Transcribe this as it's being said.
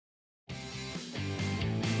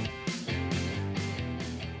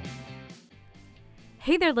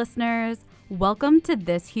Hey there, listeners. Welcome to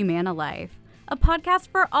This Humana Life, a podcast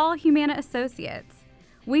for all Humana associates.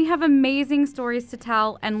 We have amazing stories to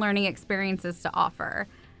tell and learning experiences to offer.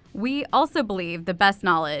 We also believe the best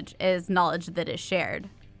knowledge is knowledge that is shared.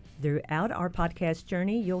 Throughout our podcast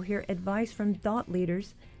journey, you'll hear advice from thought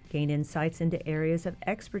leaders, gain insights into areas of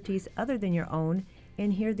expertise other than your own,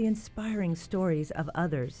 and hear the inspiring stories of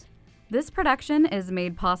others. This production is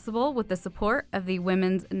made possible with the support of the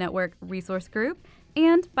Women's Network Resource Group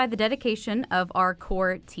and by the dedication of our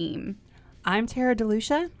core team. I'm Tara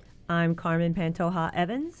DeLucia. I'm Carmen Pantoja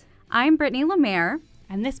Evans. I'm Brittany Lemaire.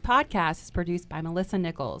 And this podcast is produced by Melissa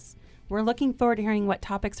Nichols. We're looking forward to hearing what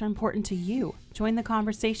topics are important to you. Join the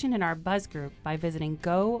conversation in our Buzz group by visiting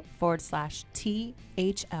go/THL.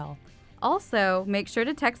 Also, make sure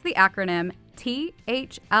to text the acronym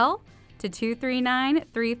THL to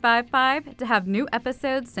 239-355 to have new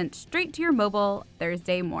episodes sent straight to your mobile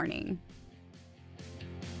Thursday morning.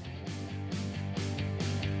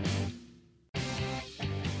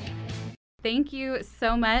 Thank you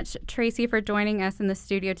so much, Tracy, for joining us in the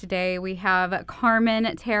studio today. We have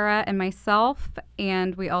Carmen, Tara, and myself,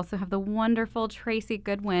 and we also have the wonderful Tracy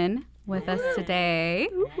Goodwin with us today.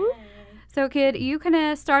 So could you kind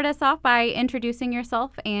of start us off by introducing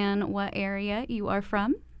yourself and what area you are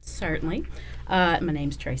from? Certainly. My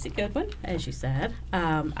name's Tracy Goodwin, as you said.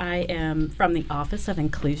 I am from the Office of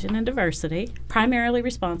Inclusion and Diversity, primarily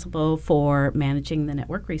responsible for managing the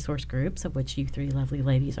network resource groups, of which you three lovely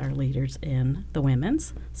ladies are leaders in the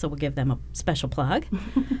women's. So we'll give them a special plug.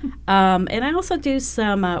 And I also do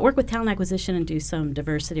some work with talent acquisition and do some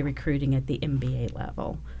diversity recruiting at the MBA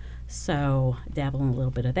level. So dabble in a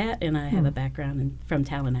little bit of that, and I have a background from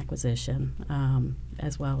talent acquisition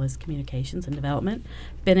as well as communications and development.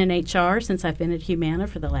 Been in HR since I've been at Humana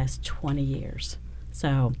for the last 20 years.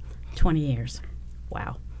 So 20 years.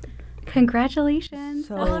 Wow. Congratulations.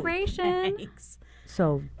 Celebration. Thanks.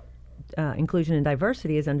 So inclusion and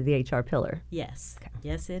diversity is under the HR pillar. Yes. Okay.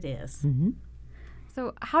 Yes, it is. Mm-hmm.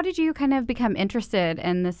 So how did you kind of become interested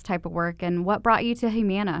in this type of work, and what brought you to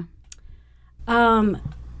Humana?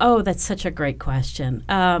 Oh, that's such a great question.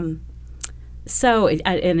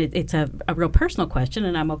 It's a real personal question,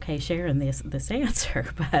 and I'm okay sharing this answer,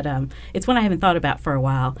 but it's one I haven't thought about for a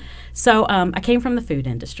while. So I came from the food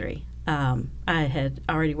industry. I had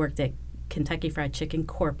already worked at Kentucky Fried Chicken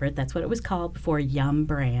Corp. That's what it was called before Yum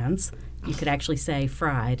Brands. You could actually say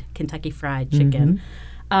fried, Kentucky Fried Chicken.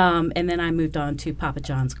 Mm-hmm. And then I moved on to Papa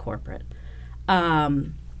John's corporate. I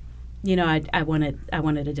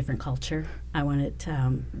wanted a different culture. I wanted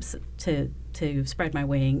to spread my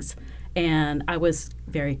wings, and I was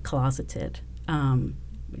very closeted,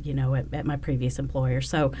 at my previous employer.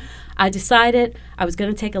 So I decided I was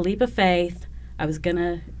going to take a leap of faith. I was going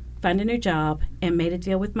to find a new job, and made a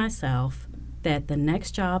deal with myself that the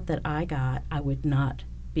next job that I got, I would not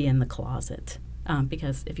be in the closet.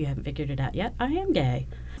 Because if you haven't figured it out yet, I am gay.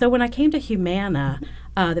 So when I came to Humana,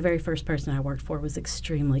 the very first person I worked for was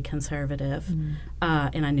extremely conservative,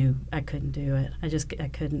 and I knew I couldn't do it. I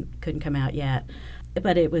couldn't come out yet,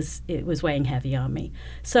 but it was weighing heavy on me.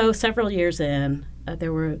 So several years in,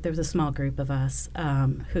 there was a small group of us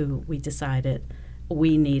who we decided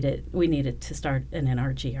we needed to start an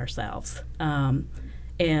NRG ourselves.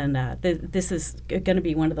 And this is going to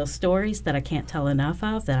be one of those stories that I can't tell enough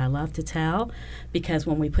of, that I love to tell, because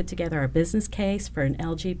when we put together our business case for an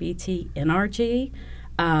LGBT NRG,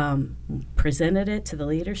 presented it to the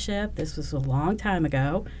leadership. This was a long time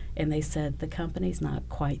ago, and they said the company's not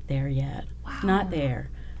quite there yet. Wow. Not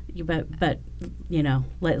there.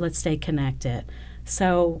 Let's stay connected.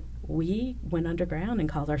 So we went underground and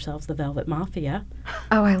called ourselves the Velvet Mafia.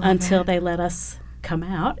 Oh, I love until it. They let us come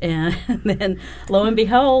out, and then lo and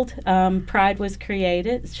behold, Pride was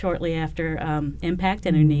created shortly after Impact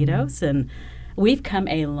and Unidos, and we've come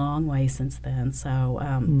a long way since then. So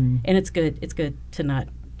and it's good to not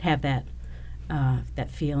have that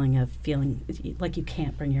feeling like you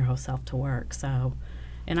can't bring your whole self to work. So,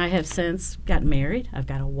 and I have since gotten married. I've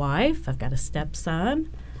got a wife, I've got a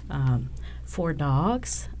stepson, 4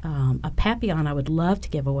 dogs, a Papillon I would love to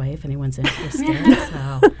give away if anyone's interested.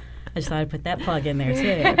 So I just thought I'd put that plug in there,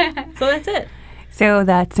 too. So that's it. So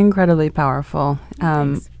that's incredibly powerful.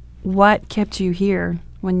 What kept you here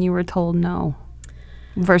when you were told no?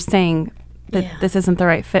 Versus saying that this isn't the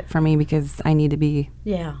right fit for me because I need to be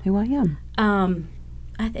who I am.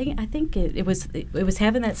 I think it was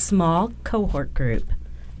having that small cohort group.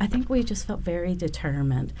 I think we just felt very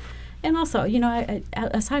determined. And also,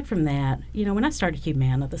 aside from that, when I started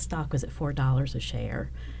Humana, the stock was at $4 a share.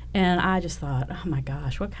 And I just thought, oh my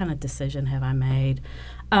gosh, what kind of decision have I made?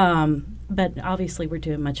 But obviously we're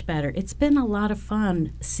doing much better. It's been a lot of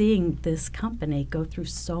fun seeing this company go through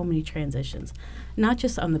so many transitions, not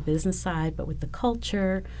just on the business side, but with the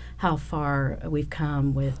culture, how far we've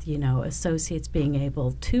come with, associates being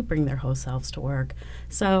able to bring their whole selves to work.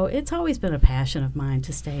 So it's always been a passion of mine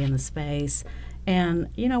to stay in the space. And,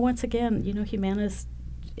 once again, Humana's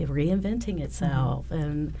reinventing itself.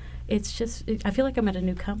 And it's just, I feel like I'm at a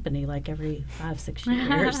new company like every 5-6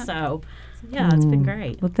 years. So, yeah, it's been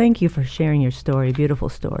great. Well, thank you for sharing your story. Beautiful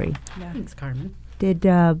story. Yeah. Thanks, Carmen.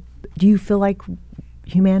 Do you feel like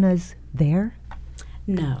Humana's there?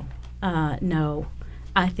 No. No.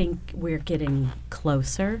 I think we're getting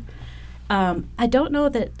closer. I don't know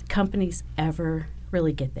that companies ever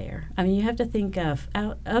really get there. I mean, you have to think of,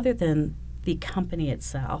 other than the company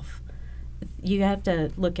itself, you have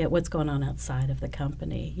to look at what's going on outside of the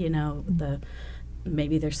company.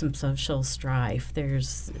 Maybe there's some social strife.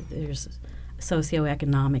 There's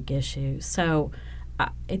socioeconomic issues. So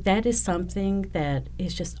that is something that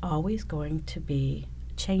is just always going to be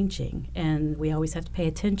changing, and we always have to pay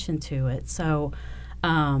attention to it. So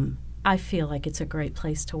I feel like it's a great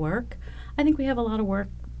place to work. I think we have a lot of work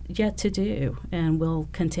yet to do, and we'll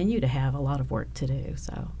continue to have a lot of work to do.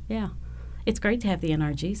 So, yeah. It's great to have the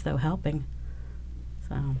NRGs, though, helping.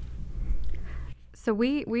 So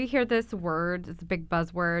we hear this word, it's a big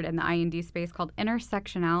buzzword in the IND space called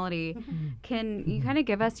intersectionality. Mm-hmm. Can you kind of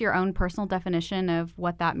give us your own personal definition of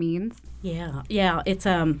what that means? Yeah. It's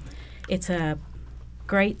a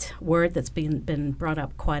great word that's been brought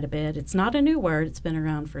up quite a bit. It's not a new word. It's been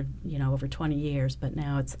around for over 20 years, but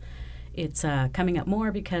now it's coming up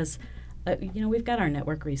more because we've got our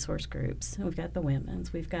network resource groups. We've got the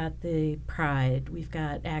women's. We've got the Pride. We've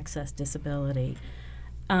got Access Disability.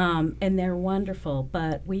 And they're wonderful,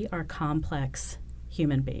 but we are complex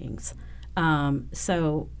human beings.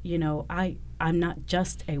 So, I'm not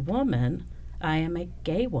just a woman. I am a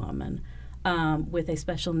gay woman with a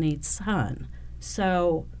special needs son.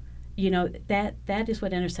 So, that is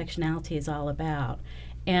what intersectionality is all about.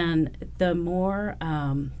 And the more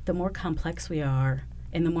complex we are,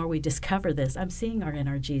 and the more we discover this, I'm seeing our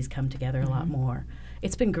NRGs come together a lot more.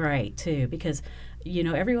 It's been great, too, because,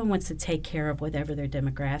 everyone wants to take care of whatever their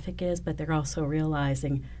demographic is, but they're also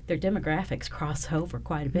realizing their demographics cross over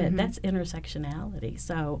quite a bit. Mm-hmm. That's intersectionality.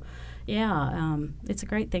 So, yeah, it's a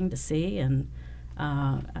great thing to see, and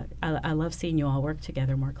I love seeing you all work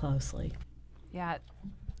together more closely. Yeah,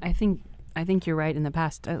 I think you're right. In the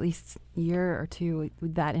past, at least year or two,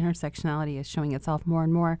 that intersectionality is showing itself more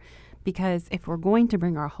and more. Because if we're going to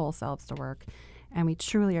bring our whole selves to work and we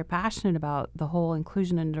truly are passionate about the whole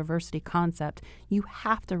inclusion and diversity concept, you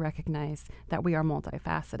have to recognize that we are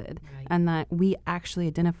multifaceted, right, and that we actually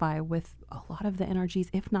identify with a lot of the NRGs,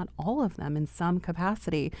 if not all of them, in some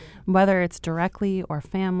capacity, whether it's directly or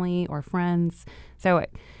family or friends. So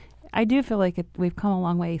I do feel like we've come a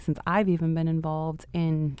long way since I've even been involved,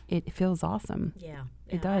 and it feels awesome. Yeah.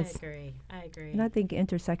 It does. I agree. And I think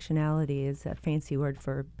intersectionality is a fancy word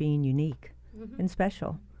for being unique and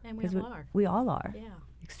special. And we all are. We all are.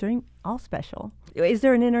 Yeah. All special. Is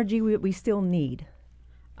there an NRG we still need?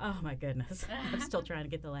 Oh, my goodness. I'm still trying to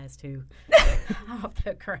get the last two off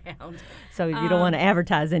the ground. So you don't want to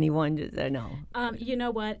advertise anyone? Just, no. You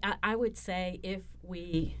know what? I would say if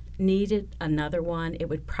we needed another one, it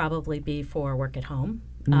would probably be for work at home.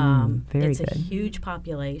 Very it's good. A huge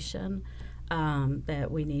population that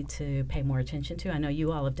we need to pay more attention to. I know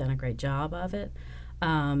you all have done a great job of it. But,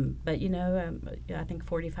 I think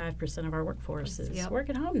 45% of our workforce is work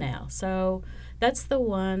at home now. So that's the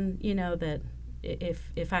one, that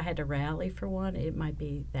if I had to rally for one, it might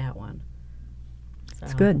be that one. So.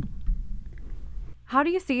 It's good. How do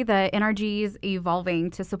you see the NRGs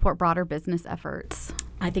evolving to support broader business efforts?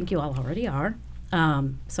 I think you all already are.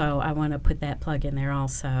 So I want to put that plug in there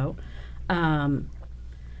also.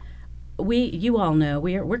 You all know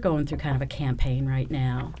we're going through kind of a campaign right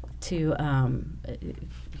now to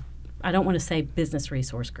I don't want to say business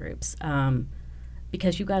resource groups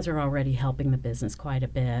because you guys are already helping the business quite a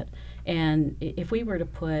bit, and if we were to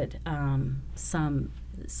put some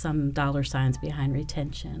dollar signs behind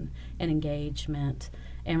retention and engagement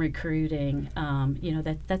and recruiting,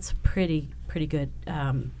 that's pretty good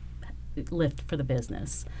lift for the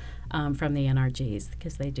business from the NRGs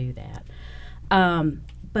because they do that.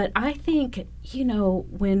 But I think,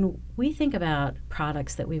 when we think about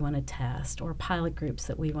products that we want to test or pilot groups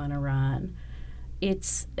that we want to run,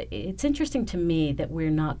 it's interesting to me that we're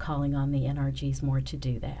not calling on the NRGs more to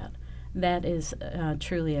do that. That is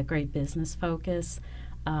truly a great business focus.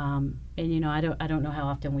 And I don't know how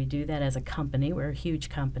often we do that as a company. We're a huge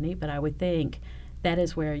company, but I would think that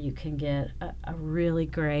is where you can get a really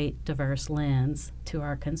great diverse lens to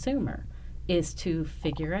our consumer, is to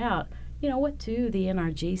figure out, what do the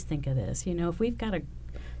NRGs think of this? If we've got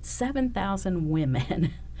 7,000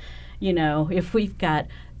 women, if we've got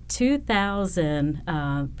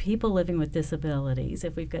 2,000 people living with disabilities,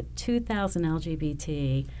 if we've got 2,000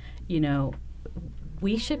 LGBT,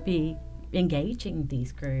 we should be engaging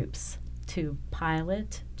these groups to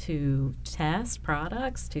pilot, to test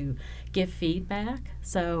products, to give feedback.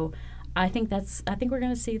 So I think we're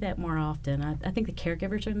going to see that more often. I think the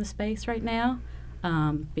caregivers are in the space right now,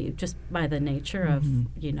 just by the nature of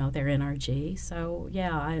their NRG. So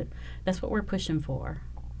yeah, that's what we're pushing for.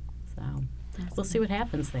 So we'll see what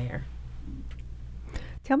happens there.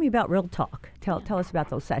 Tell me about Real Talk. Tell us about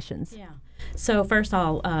those sessions. Yeah. So first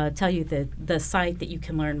I'll tell you that the site that you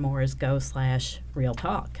can learn more is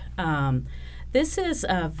go/realtalk. This is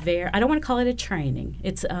I don't want to call it a training.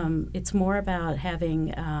 It's more about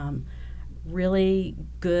having really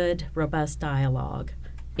good, robust dialogue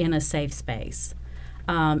in a safe space.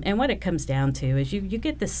 And what it comes down to is you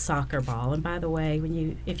get this soccer ball. And by the way,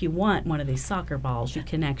 if you want one of these soccer balls, you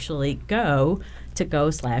can actually go to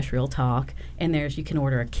go/realtalk, and you can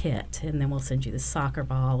order a kit, and then we'll send you the soccer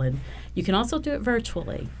ball. And you can also do it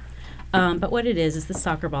virtually. But what it is the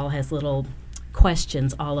soccer ball has little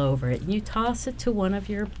questions all over it. And you toss it to one of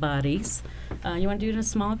your buddies. You want to do it in a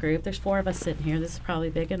small group. There's 4 of us sitting here. This is probably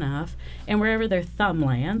big enough. And wherever their thumb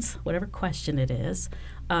lands, whatever question it is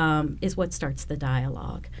what starts the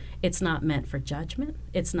dialogue. It's not meant for judgment.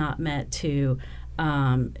 It's not meant to,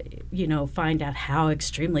 find out how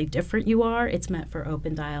extremely different you are. It's meant for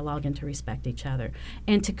open dialogue and to respect each other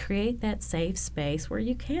and to create that safe space where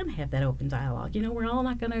you can have that open dialogue. We're all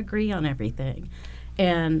not going to agree on everything,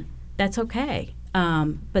 and that's okay.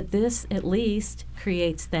 But this at least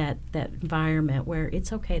creates that environment where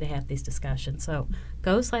it's okay to have these discussions. So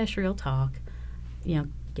go/realtalk,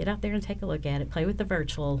 get out there and take a look at it. Play with the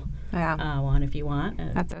virtual one if you want.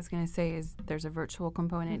 That's what I was going to say is there's a virtual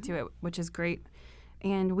component to it, which is great.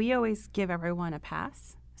 And we always give everyone a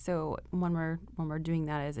pass. So when we're doing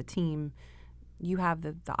that as a team, you have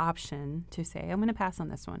the option to say, I'm going to pass on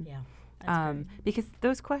this one. Yeah, that's great. Because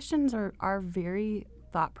those questions are very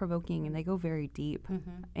thought-provoking and they go very deep.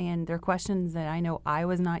 And they're questions that I know I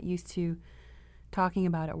was not used to talking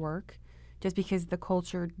about at work just because the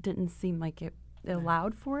culture didn't seem like it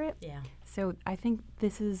allowed for it. Yeah. So I think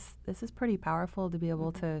this is pretty powerful to be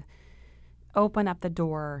able to open up the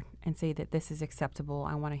door and say that this is acceptable.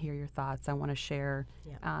 I want to hear your thoughts. I want to share.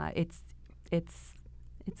 Yeah. It's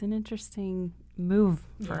an interesting move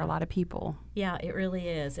for a lot of people. Yeah, it really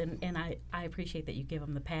is. And I appreciate that you give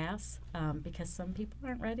them the pass because some people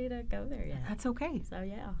aren't ready to go there yet. That's okay. So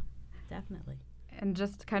yeah, definitely. And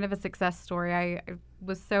just kind of a success story. I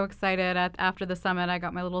was so excited after the summit. I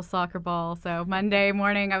got my little soccer ball. So Monday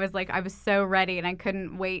morning, I was so ready, and I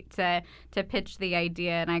couldn't wait to pitch the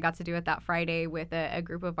idea. And I got to do it that Friday with a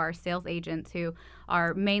group of our sales agents who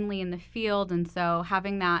are mainly in the field. And so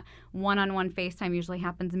having that one-on-one FaceTime usually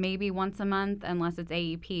happens maybe once a month, unless it's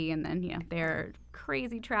AEP, and then they're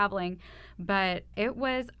crazy traveling. But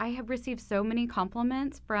I have received so many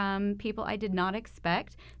compliments from people I did not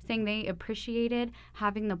expect, saying they appreciated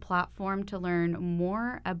having the platform to learn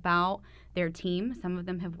more about their team. Some of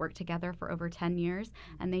them have worked together for over 10 years,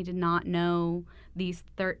 and they did not know these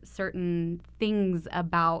certain things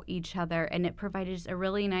about each other. And it provided just a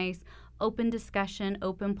really nice open discussion,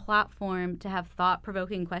 open platform to have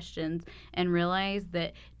thought-provoking questions and realize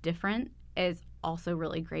that different is also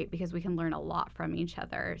really great because we can learn a lot from each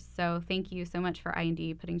other. So thank you so much for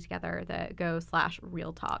I&D putting together the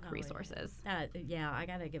go/realtalk resources. Yeah, I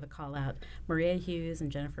got to give a call out. Maria Hughes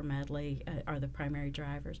and Jennifer Medley are the primary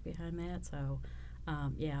drivers behind that. So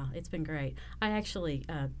it's been great. I actually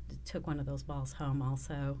took one of those balls home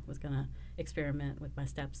also, was going to experiment with my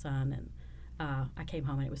stepson, and I came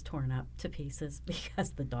home and it was torn up to pieces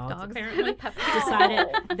because the dogs apparently decided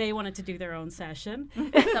they wanted to do their own session,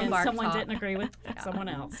 and someone didn't agree with someone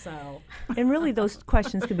else. So, and really, those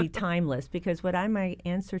questions can be timeless because what I might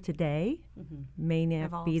answer today may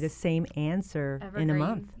not be the same answer in a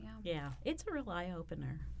month. Yeah, it's a real eye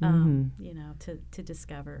opener. To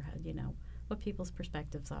discover what people's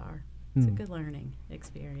perspectives are. It's a good learning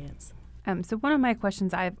experience. So one of my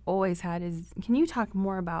questions I've always had is, can you talk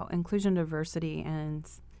more about inclusion, diversity, and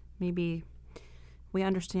maybe we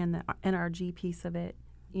understand the NRG piece of it.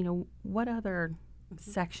 What other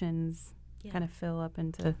sections kind of fill up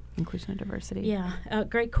into inclusion and diversity? Yeah,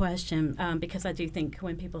 great question, because I do think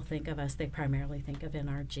when people think of us, they primarily think of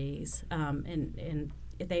NRGs. And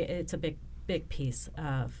it's a big piece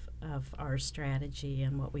of our strategy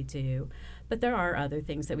and what we do. But there are other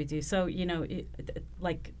things that we do. So,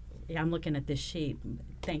 I'm looking at this sheet.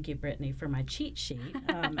 Thank you, Brittany, for my cheat sheet.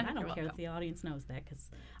 I don't care if the audience knows that, because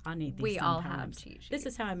I need these sometimes. We all have cheat sheets. This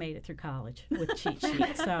is how I made it through college, with cheat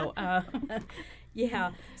sheets. So,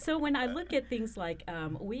 yeah. So when I look at things like,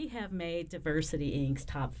 we have made Diversity Inc.'s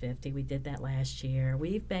top 50. We did that last year.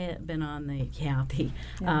 We've been on the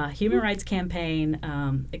Human Rights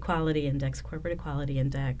Campaign Equality Index, Corporate Equality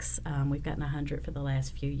Index. We've gotten 100 for the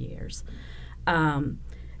last few years.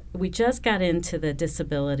 We just got into the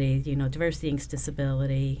disability, Diversity Inc.'s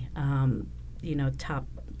disability, top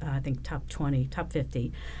 20, top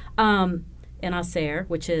 50. And ASER,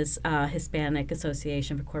 which is Hispanic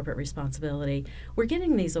Association for Corporate Responsibility. We're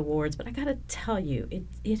getting these awards, but I got to tell you,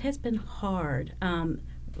 it has been hard.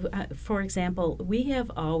 For example, we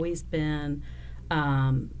have always been,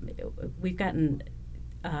 we've gotten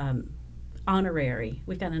honorary.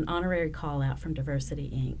 We've got an honorary call out from Diversity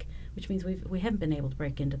Inc., which means we haven't been able to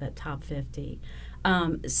break into that top 50.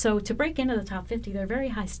 So to break into the top 50, there are very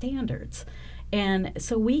high standards. And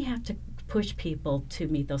so we have to push people to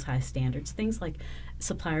meet those high standards. Things like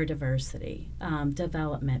supplier diversity,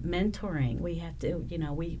 development, mentoring. We have to,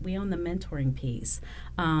 we own the mentoring piece.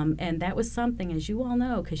 And that was something, as you all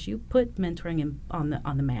know, because you put mentoring on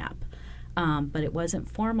the map. But it wasn't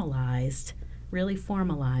really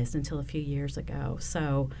formalized until a few years ago.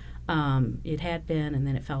 So it had been, and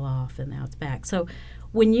then it fell off, and now it's back. So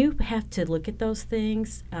when you have to look at those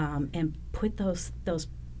things and put those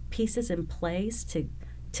pieces in place to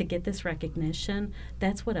get this recognition,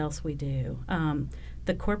 that's what else we do.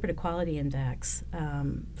 The Corporate Equality Index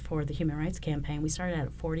for the Human Rights Campaign, we started out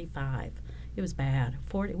at 45. It was bad.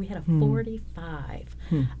 We had a 45,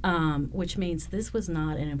 which means this was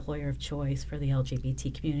not an employer of choice for the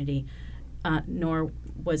LGBT community, nor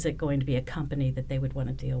was it going to be a company that they would want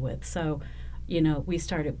to deal with. So, we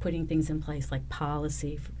started putting things in place like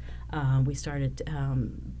policy. We started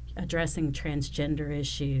addressing transgender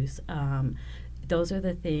issues. Those are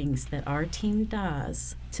the things that our team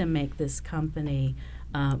does to make this company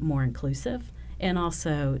more inclusive, and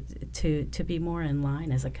also to be more in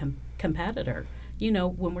line as a competitor,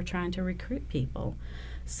 when we're trying to recruit people.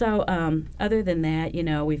 So other than that,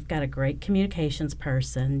 we've got a great communications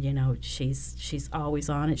person. She's always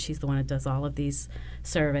on it. She's the one that does all of these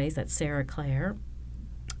surveys. That's Sarah Claire.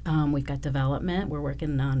 We've got development. We're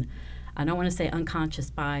working on, I don't want to say unconscious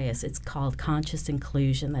bias. It's called conscious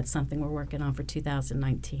inclusion. That's something we're working on for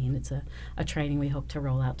 2019. It's a training we hope to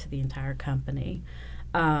roll out to the entire company.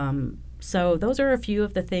 So those are a few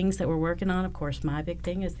of the things that we're working on. Of course, my big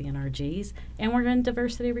thing is the NRGs, and we're in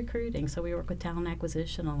diversity recruiting, so we work with talent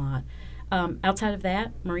acquisition a lot. Outside of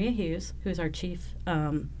that, Maria Hughes, who's our chief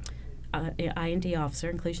I&D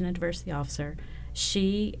officer, Inclusion and Diversity Officer,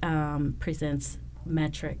 she presents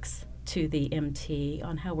metrics to the MT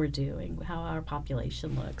on how we're doing, how our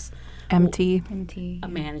population looks. MT? MT. A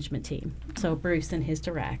management team. So Bruce and his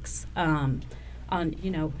directs. On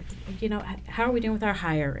how are we doing with our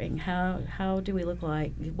hiring? How do we look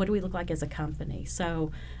like? What do we look like as a company?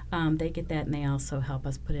 So they get that, and they also help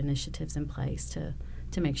us put initiatives in place to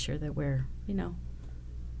make sure that we're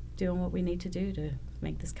doing what we need to do to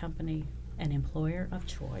make this company an employer of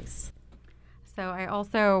choice. So I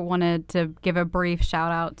also wanted to give a brief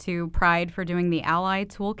shout out to Pride for doing the Ally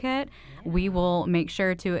Toolkit. Yeah. We will make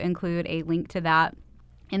sure to include a link to that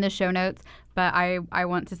in the show notes. But I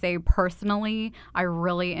want to say personally, I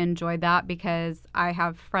really enjoyed that because I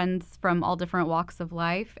have friends from all different walks of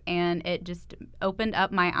life, and it just opened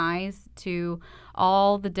up my eyes to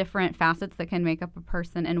all the different facets that can make up a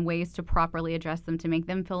person and ways to properly address them, to make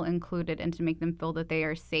them feel included and to make them feel that they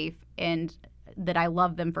are safe and that I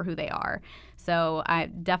love them for who they are. So we're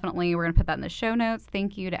going to put that in the show notes.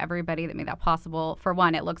 Thank you to everybody that made that possible. For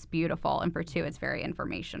one, it looks beautiful, and for two, it's very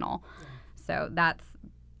informational. Yeah. So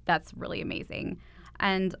that's really amazing.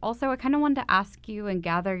 And also, I kind of wanted to ask you and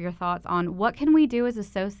gather your thoughts on what can we do as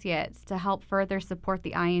associates to help further support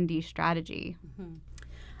the I&D strategy?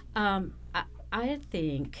 Mm-hmm. I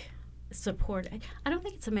think I don't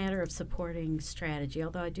think it's a matter of supporting strategy,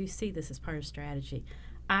 although I do see this as part of strategy.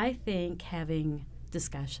 I think having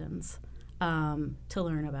discussions to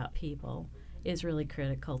learn about people is really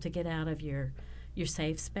critical, to get out of your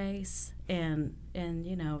safe space and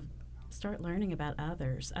start learning about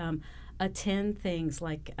others. Attend things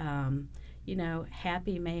like,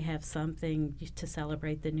 Happy may have something to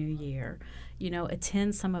celebrate the new year.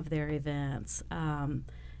 Attend some of their events.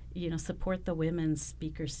 Support the women's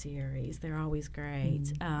speaker series. They're always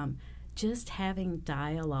great. Just having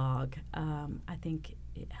dialogue, I think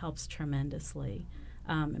it helps tremendously.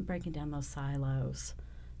 and breaking down those silos.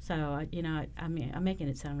 So I'm making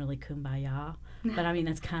it sound really kumbaya, but I mean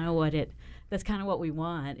that's kind of what we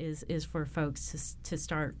want is for folks to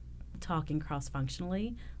start talking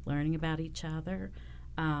cross-functionally, learning about each other.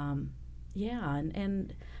 And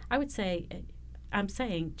I would say, I'm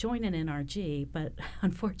saying join an NRG, but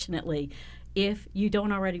unfortunately, if you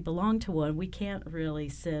don't already belong to one, we can't really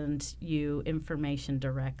send you information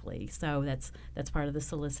directly. So that's part of the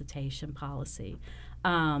solicitation policy.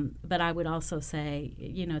 But I would also say,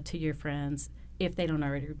 to your friends, if they don't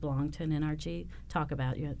already belong to an NRG, talk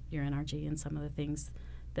about your NRG and some of the things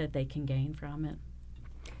that they can gain from it.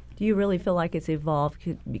 Do you really feel like it's evolved?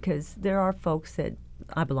 Because there are folks that,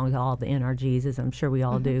 I belong to all the NRGs, as I'm sure we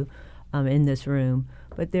all do, in this room.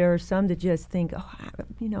 But there are some that just think,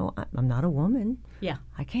 I'm not a woman. Yeah.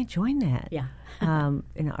 I can't join that. Yeah.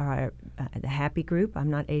 The Happy Group, I'm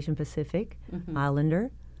not Asian Pacific,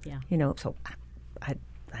 Islander. Yeah. So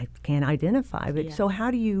I can't identify. But so how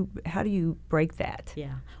do you break that?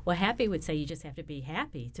 Yeah. Well, Happy would say you just have to be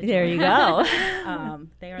happy to There you go.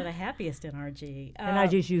 They are the happiest NRG. And I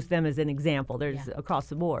just use them as an example. There's across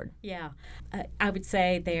the board. Yeah. I would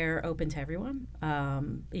say they're open to everyone.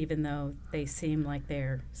 Even though they seem like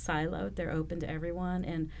they're siloed, they're open to everyone.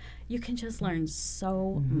 And you can just learn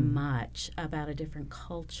so much about a different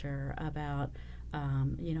culture, about,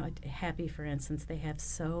 Happy, for instance, they have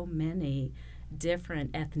so many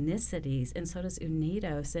different ethnicities, and so does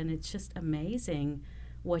Unidos, and it's just amazing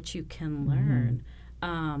what you can learn.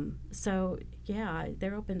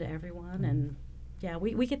 They're open to everyone, and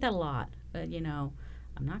we get that a lot. I'm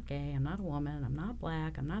not gay, I'm not a woman, I'm not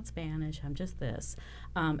black, I'm not Spanish, I'm just this,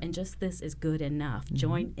 and just this is good enough.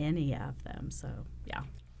 Join any of them. So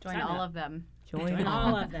join all of them. Join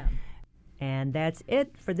all of them. And that's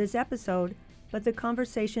it for this episode. But the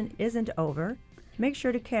conversation isn't over. Make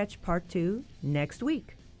sure to catch part 2 next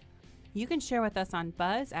week. You can share with us on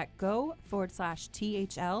Buzz at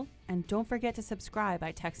go/THL. And don't forget to subscribe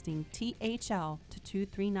by texting THL to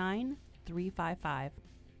 239-355.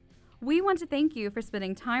 We want to thank you for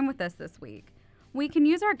spending time with us this week. We can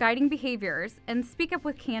use our guiding behaviors and speak up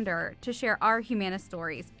with candor to share our Humana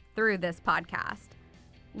stories through this podcast.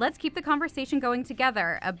 Let's keep the conversation going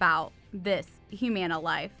together about this Humana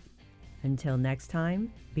life. Until next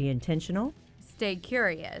time, be intentional, stay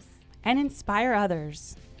curious, and inspire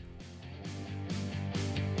others.